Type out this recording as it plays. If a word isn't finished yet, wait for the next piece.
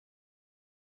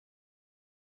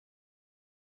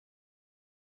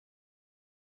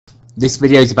This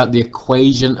video is about the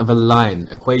equation of a line,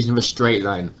 equation of a straight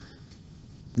line.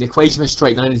 The equation of a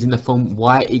straight line is in the form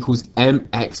y equals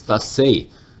mx plus c.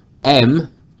 M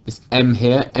is m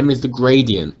here, m is the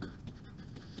gradient.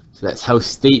 So that's how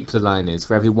steep the line is.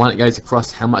 For every one it goes across,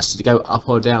 how much does it go up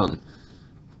or down?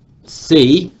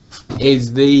 C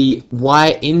is the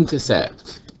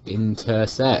y-intercept.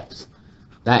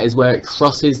 That is where it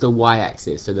crosses the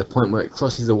y-axis. So the point where it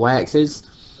crosses the y-axis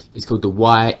is called the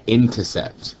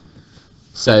y-intercept.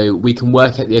 So we can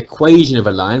work out the equation of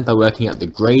a line by working out the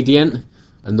gradient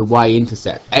and the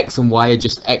y-intercept. X and y are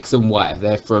just x and y.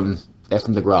 They're from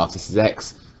the graph. This is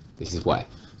x, this is y.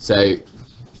 So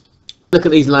look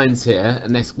at these lines here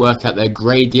and let's work out their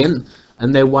gradient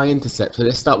and their y-intercept. So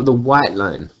let's start with the white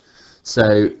line.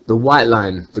 So the white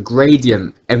line, the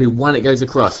gradient, every one it goes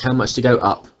across, how much to go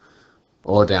up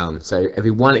or down? So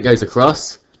every one it goes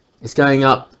across, it's going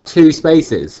up 2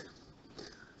 spaces.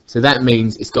 So that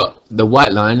means it's got, the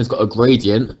white line has got a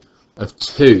gradient of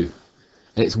 2.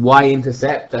 And its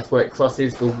y-intercept, that's where it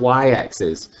crosses the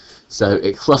y-axis. So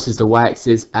it crosses the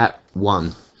y-axis at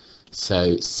 1.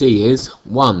 So C is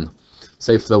 1.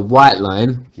 So for the white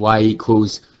line, y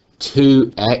equals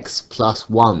 2x plus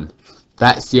 1.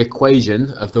 That's the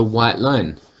equation of the white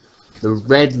line. The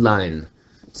red line,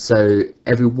 so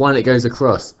every one it goes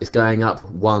across is going up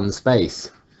 1 space.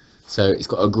 So it's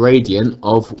got a gradient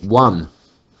of 1.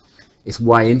 Its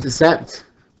y-intercept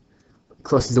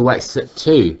crosses the y-axis at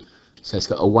 2. So it's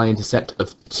got a y-intercept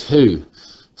of 2.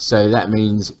 So that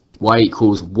means y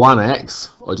equals 1x,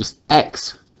 or just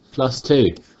x plus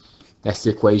 2. That's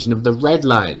the equation of the red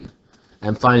line.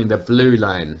 And finally the blue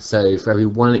line. So for every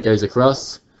one it goes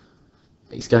across,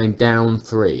 it's going down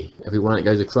 3. Every one it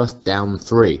goes across, down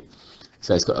 3.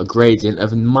 So it's got a gradient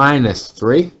of minus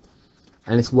 3.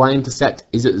 And its y-intercept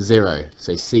is at 0.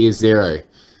 So C is 0.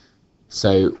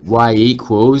 So y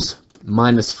equals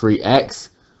minus 3x.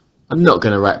 I'm not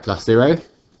going to write plus 0.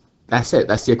 That's it.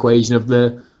 That's the equation of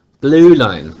the blue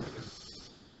line.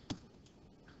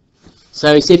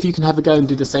 So see if you can have a go and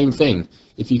do the same thing.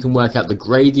 If you can work out the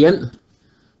gradient,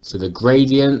 so the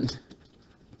gradient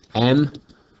m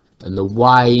and the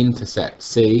y-intercept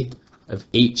c of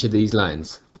each of these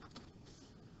lines.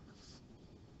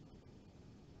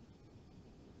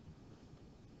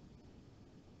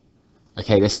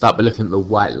 Okay, let's start by looking at the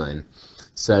white line.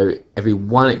 So every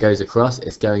one it goes across,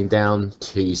 it's going down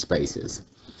 2 spaces.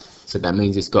 So that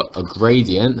means it's got a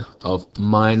gradient of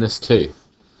minus 2.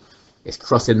 It's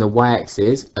crossing the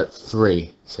y-axis at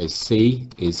 3. So C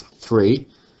is 3.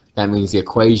 That means the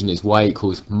equation is y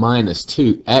equals minus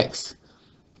 2x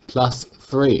plus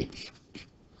 3.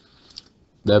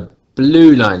 The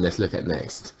blue line let's look at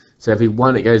next. So every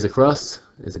one it goes across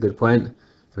is a good point.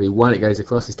 Every one it goes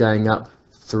across is going up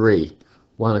 3.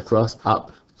 1 across,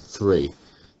 up 3.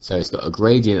 So it's got a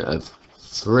gradient of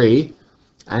 3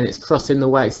 and it's crossing the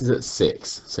y-axis at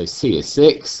 6. So C is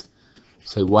 6.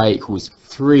 So y equals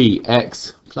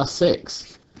 3x plus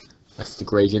 6. That's the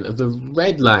gradient of the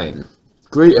red line.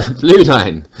 Blue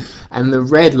line. And the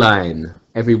red line,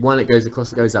 every one it goes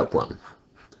across, it goes up 1.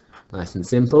 Nice and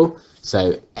simple.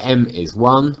 So m is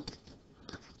 1.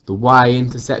 The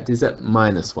y-intercept is at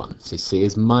minus 1. So C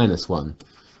is minus 1.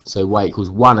 So y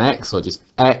equals 1x, or just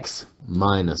x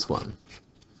minus 1.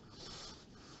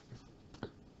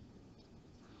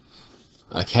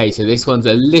 Okay, so this one's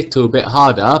a little bit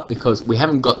harder because we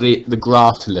haven't got the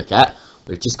graph to look at.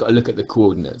 We've just got to look at the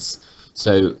coordinates.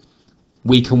 So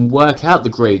we can work out the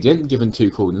gradient given 2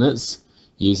 coordinates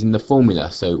using the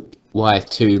formula. So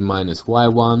y2 minus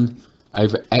y1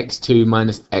 over x2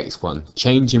 minus x1.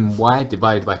 Changing y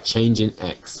divided by changing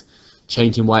x.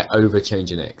 Changing y over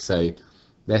changing x. So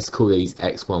let's call these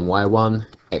x1, y1,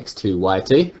 x2,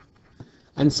 y2.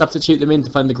 And substitute them in to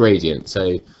find the gradient.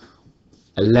 So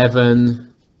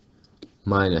 11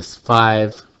 minus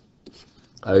 5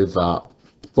 over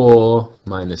 4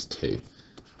 minus 2.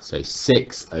 So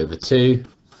 6 over 2,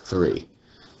 3.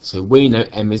 So we know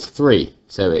m is 3.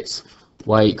 So it's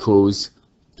y equals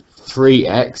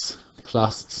 3x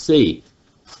plus c.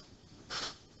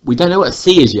 We don't know what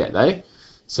c is yet though.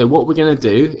 So what we're going to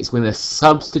do is we're going to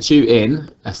substitute in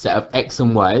a set of x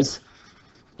and y's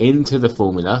into the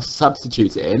formula,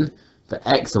 substitute it in for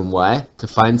x and y to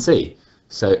find c.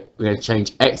 So we're going to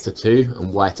change x to 2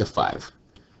 and y to 5.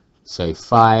 So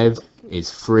 5 is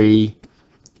 3x,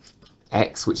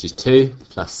 which is 2,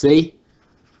 plus c.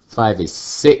 5 is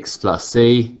 6 plus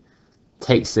c.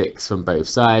 Take 6 from both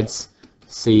sides.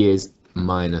 C is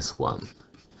minus 1.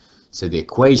 So the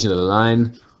equation of the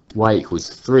line, y equals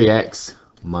 3x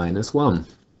minus 1.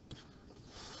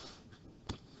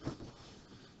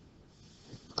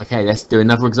 Okay, let's do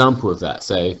another example of that.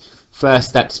 So first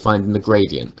step's finding the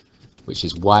gradient, which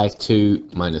is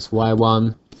y2 minus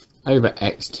y1 over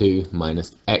x2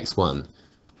 minus x1.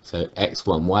 So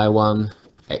x1, y1,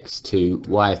 x2,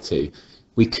 y2.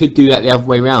 We could do that the other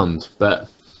way around, but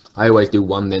I always do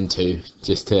 1 then 2,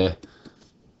 just to,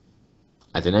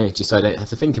 I don't know, just so I don't have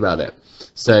to think about it.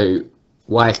 So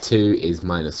y2 is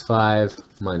minus 5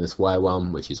 minus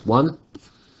y1, which is 1.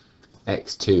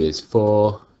 x2 is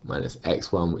 4 minus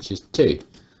x1, which is 2.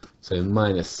 So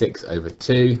minus 6 over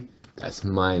 2, that's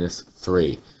minus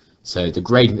 3. So the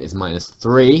gradient is minus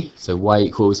 3, so y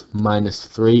equals minus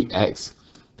 3x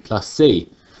plus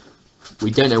c. We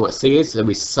don't know what c is, so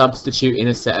we substitute in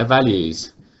a set of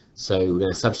values. So we're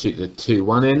going to substitute the 2,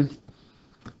 1 in.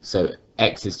 So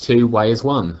x is 2, y is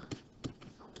 1.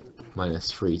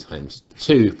 Minus 3 times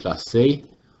 2 plus c.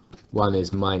 1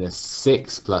 is minus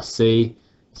 6 plus c,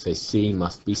 so c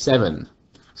must be 7.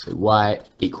 So y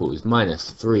equals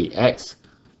minus 3x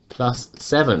plus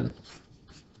 7.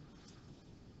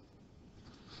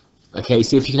 Okay,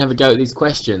 see if you can have a go at these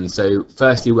questions. So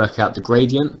firstly work out the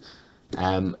gradient,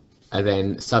 and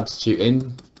then substitute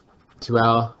in to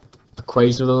our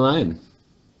equation of the line.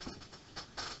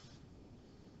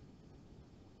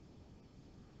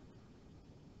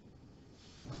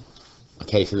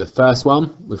 Okay, so the first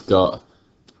one, we've got,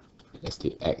 let's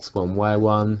do x1,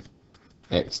 y1,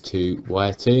 x2,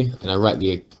 y2, and I write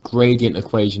the gradient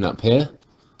equation up here,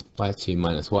 y2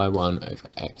 minus y1 over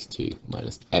x2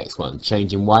 minus x1,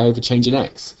 changing y over changing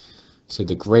x. So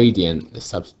the gradient, the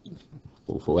substitute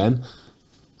for m,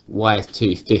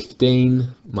 y2 15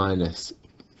 minus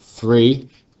 3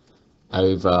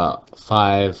 over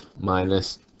 5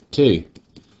 minus 2,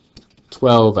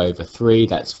 12 over 3,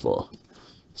 that's 4.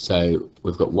 So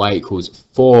we've got y equals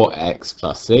 4x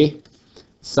plus c.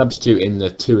 Substitute in the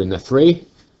 2 and the 3.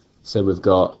 So we've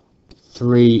got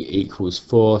 3 equals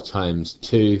 4 times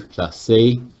 2 plus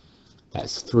c.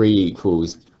 That's 3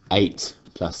 equals 8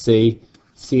 plus c.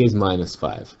 c is minus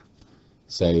 5.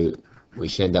 So we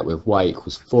should end up with y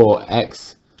equals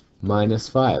 4x minus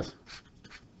 5.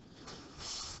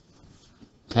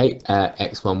 Okay,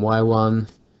 x1, y1,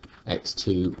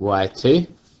 x2, y2.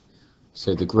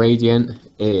 So the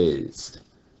gradient is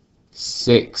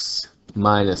 6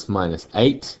 minus minus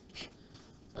 8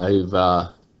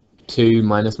 over 2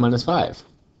 minus minus 5.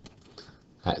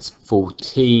 That's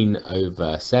 14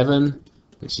 over 7,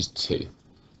 which is 2.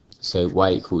 So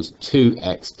y equals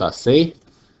 2x plus c.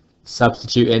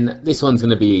 Substitute in, this one's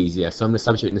going to be easier, so I'm going to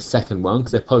substitute in the second one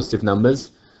because they're positive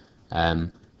numbers.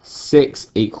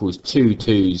 6 equals 2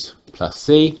 2's plus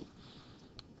c.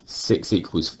 6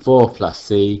 equals 4 plus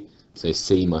c. So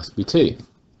c must be 2.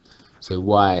 So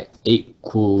y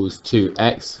equals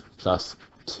 2x plus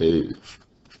 2.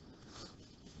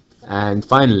 And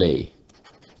finally,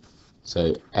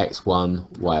 so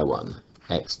x1, y1,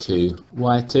 x2,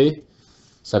 y2.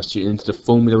 Substitute into the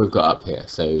formula we've got up here.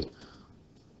 So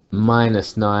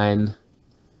minus 9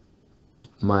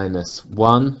 minus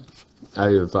 1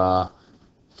 over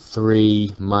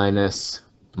 3 minus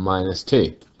minus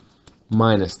 2.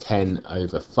 Minus 10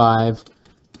 over 5.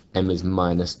 M is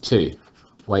minus 2.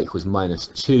 Y equals minus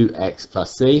 2x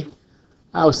plus c.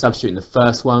 I'll substitute in the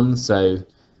first one, so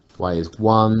y is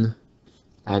 1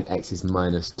 and x is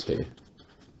minus 2.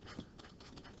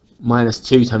 Minus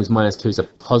 2 times minus 2 is a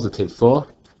positive 4.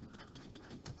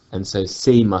 And so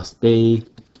c must be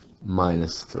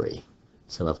minus 3.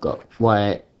 So I've got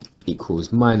y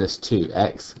equals minus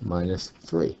 2x minus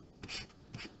 3.